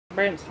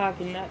Brandt's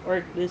Hockey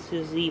Network. This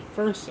is the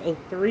first of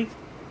 3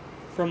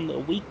 from the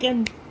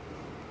weekend.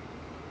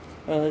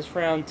 It's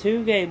round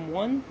 2, game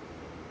 1.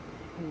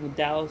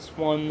 Dallas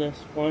won this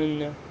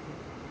one,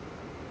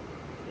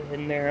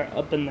 and they're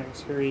up in their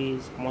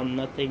series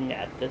 1-0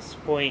 at this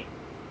point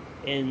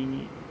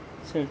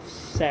since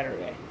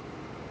Saturday.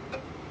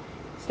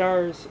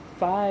 Stars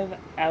 5,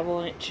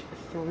 Avalanche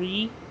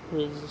 3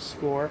 was the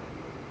score.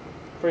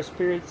 First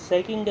period,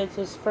 Seguin gets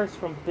his first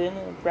from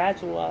Ben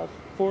Radulov,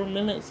 4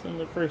 minutes in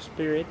the first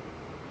period.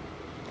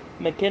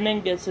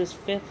 McKinnon gets his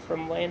 5th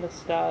from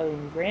Landeskog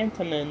and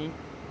Rantanen,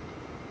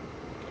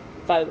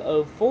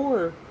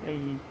 5:04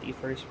 in the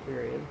first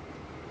period.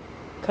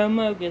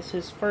 Como gets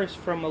his first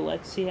from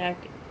Alexiak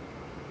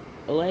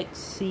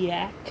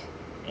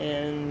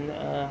and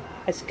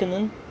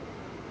Heiskanen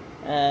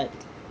at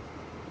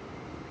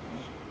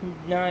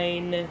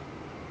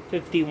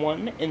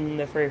 9:51 in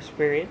the first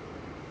period.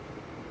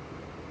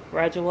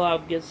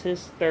 Radulov gets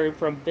his 3rd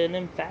from Ben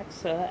and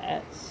Faxa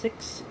at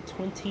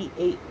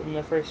 6:28 in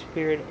the first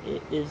period.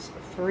 It is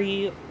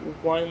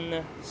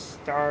 3-1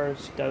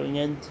 Stars going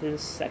into the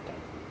second.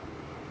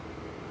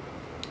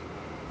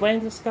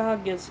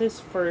 Landeskog gets his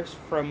first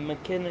from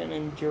McKinnon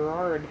and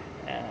Girard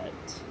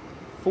at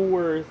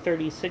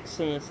 4:36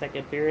 in the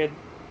second period.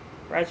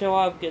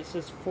 Radulov gets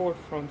his 4th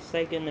from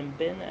Seguin and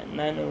Ben at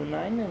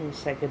 9:09 in the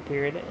second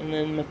period. And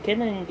then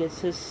McKinnon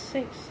gets his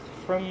 6th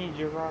from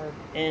Girard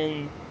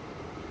and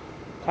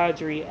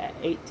Kadri at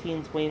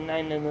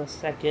 18:29 in the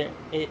second.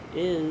 It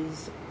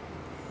is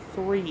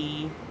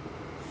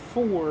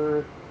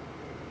 3-4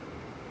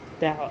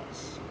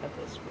 Dallas at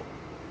this point.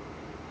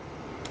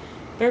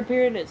 Third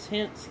period, it's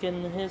Hintz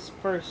getting his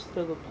first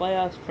of the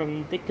playoffs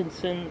from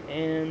Dickinson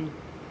and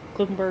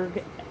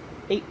Klingberg,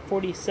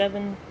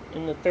 8:47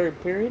 in the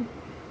third period.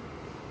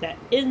 That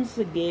ends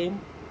the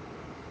game.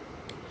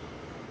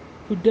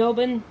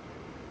 Hudobin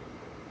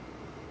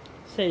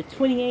say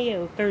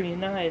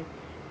 28-39.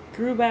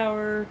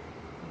 Grubauer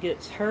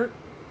gets hurt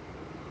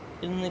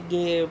in the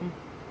game,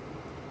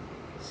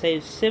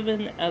 saves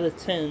 7 out of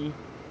 10.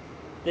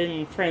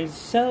 Then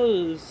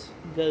Francouz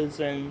goes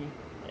in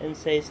and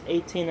saves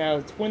 18 out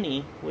of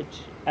 20,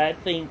 which I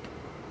think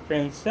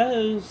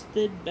Francouz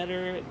did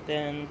better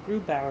than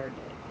Grubauer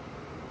did,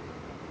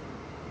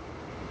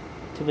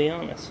 to be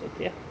honest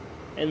with you,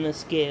 in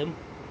this game.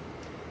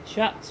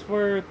 Shots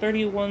were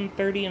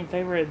 31-30 in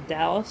favor of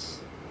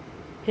Dallas.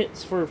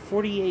 Hits were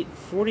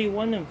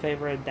 48-41 in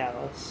favor of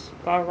Dallas.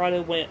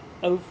 Colorado went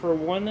 0 for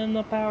 1 in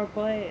the power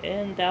play,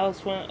 and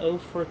Dallas went 0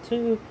 for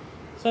 2.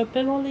 So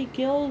penalty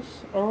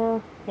kills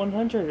are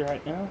 100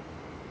 right now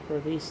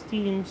for these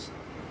teams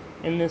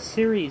in this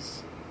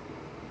series.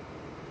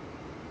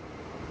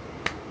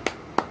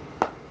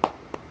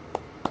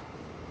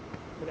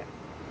 Okay.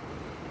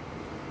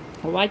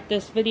 Like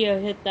this video,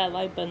 hit that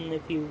like button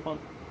if you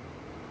want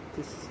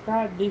to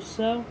subscribe, do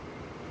so.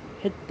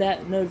 Hit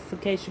that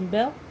notification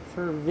bell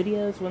for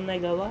videos when they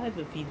go live.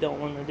 If you don't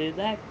want to do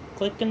that,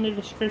 click in the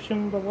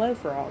description below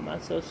for all my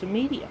social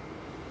media.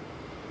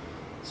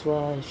 As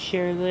well as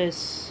share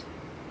this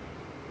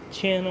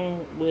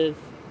channel with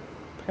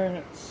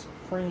parents,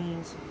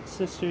 friends,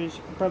 sisters,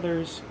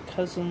 brothers,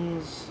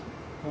 cousins,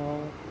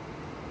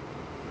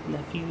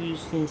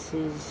 nephews,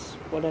 nieces,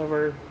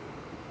 whatever.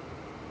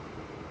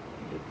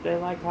 If they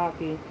like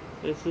hockey,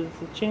 this is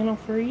the channel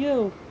for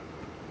you.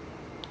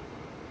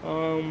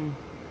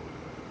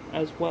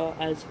 As well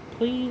as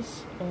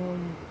please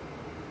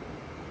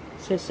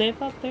stay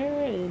safe out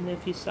there, and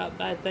if you stop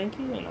by, thank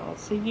you, and I'll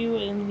see you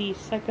in the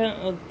second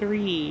of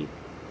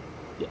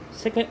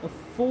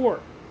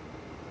 4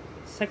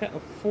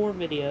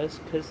 videos,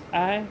 because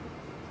I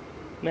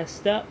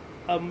messed up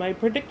on my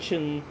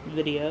prediction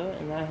video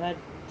and I had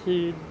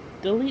to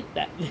delete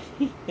that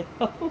video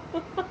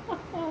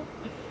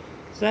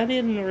because I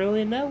didn't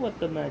really know what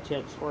the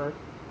matchups were.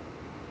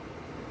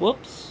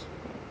 Whoops,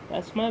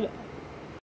 that's my bad.